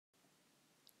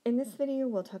In this video,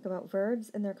 we'll talk about verbs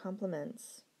and their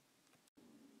complements.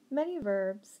 Many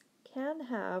verbs can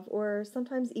have or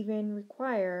sometimes even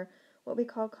require what we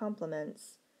call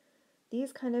complements.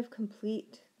 These kind of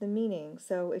complete the meaning.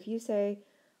 So if you say,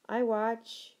 I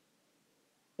watch,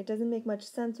 it doesn't make much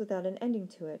sense without an ending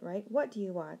to it, right? What do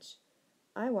you watch?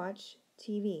 I watch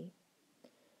TV.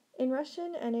 In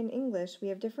Russian and in English, we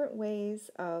have different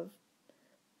ways of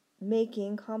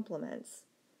making complements.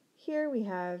 Here we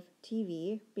have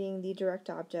TV being the direct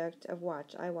object of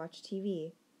watch. I watch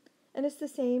TV. And it's the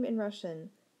same in Russian.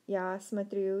 Я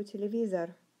смотрю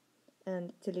телевизор.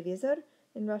 And televizor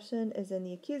in Russian is in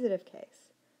the accusative case,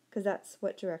 because that's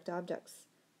what direct objects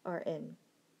are in.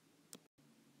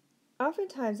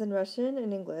 Oftentimes in Russian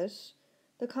and English,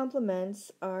 the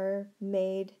complements are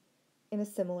made in a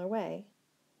similar way,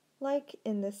 like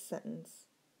in this sentence.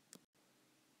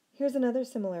 Here's another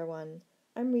similar one.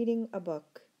 I'm reading a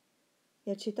book.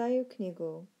 Я читаю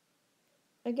книгу.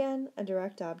 Again, a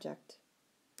direct object.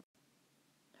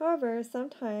 However,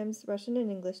 sometimes Russian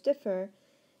and English differ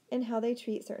in how they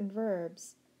treat certain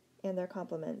verbs and their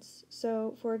complements.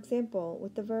 So, for example,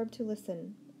 with the verb to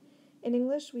listen. In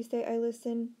English, we say I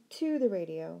listen to the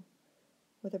radio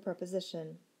with a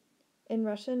preposition. In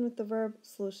Russian, with the verb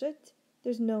слушать,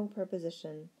 there's no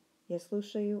preposition. Я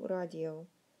слушаю радио,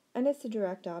 and it's a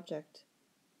direct object.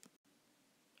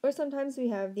 Or sometimes we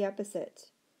have the opposite.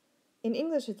 In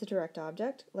English, it's a direct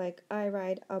object, like I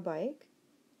ride a bike,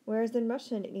 whereas in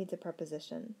Russian, it needs a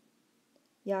preposition.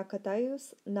 Я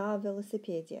катаюсь на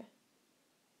велосипеде.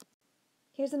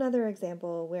 Here's another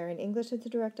example where in English it's a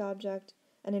direct object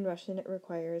and in Russian it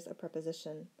requires a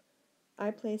preposition.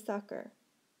 I play soccer.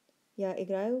 Я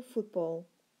играю в футбол.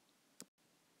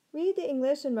 Read the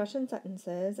English and Russian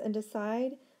sentences and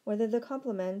decide whether the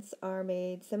complements are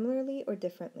made similarly or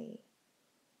differently.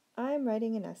 I am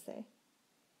writing an essay.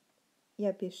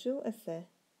 Я пишу эссе.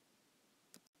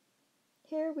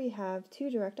 Here we have two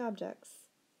direct objects.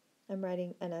 I'm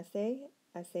writing an essay.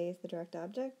 Essay is the direct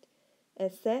object.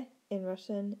 Esse in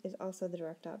Russian is also the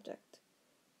direct object.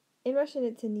 In Russian,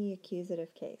 it's in the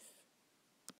accusative case.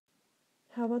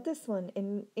 How about this one?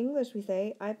 In English, we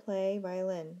say, I play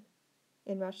violin.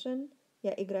 In Russian,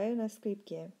 я играю на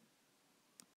скрипке.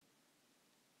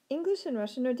 English and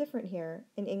Russian are different here.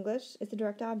 In English, it's a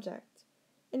direct object.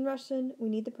 In Russian, we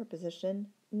need the preposition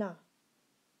na.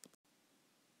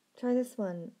 Try this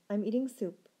one. I'm eating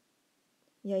soup.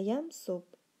 Я ем суп.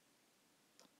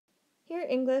 Here,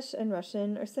 English and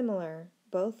Russian are similar,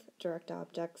 both direct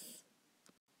objects.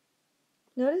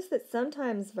 Notice that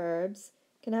sometimes verbs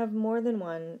can have more than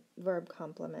one verb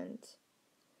complement.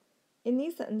 In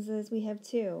these sentences, we have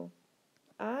two.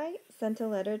 I sent a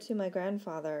letter to my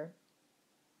grandfather.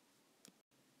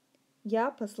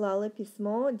 Я послала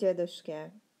письмо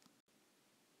дедушке.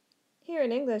 Here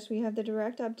in English, we have the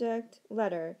direct object,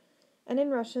 letter, and in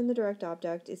Russian, the direct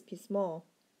object is письмо.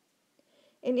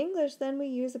 In English, then, we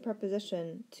use a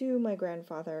preposition, to my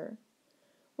grandfather,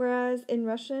 whereas in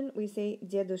Russian, we say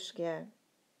дедушке,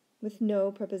 with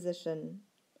no preposition.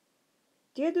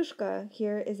 Dedushka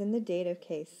here is in the dative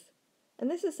case, and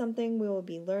this is something we will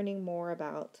be learning more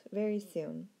about very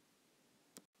soon.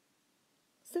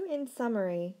 So in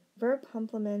summary, verb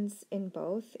complements in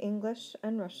both English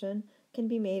and Russian can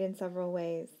be made in several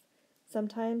ways.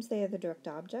 Sometimes they are the direct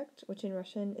object, which in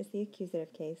Russian is the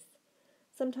accusative case.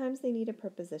 Sometimes they need a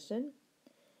preposition,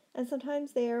 and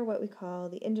sometimes they are what we call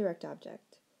the indirect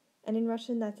object, and in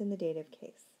Russian that's in the dative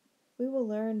case. We will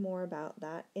learn more about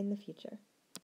that in the future.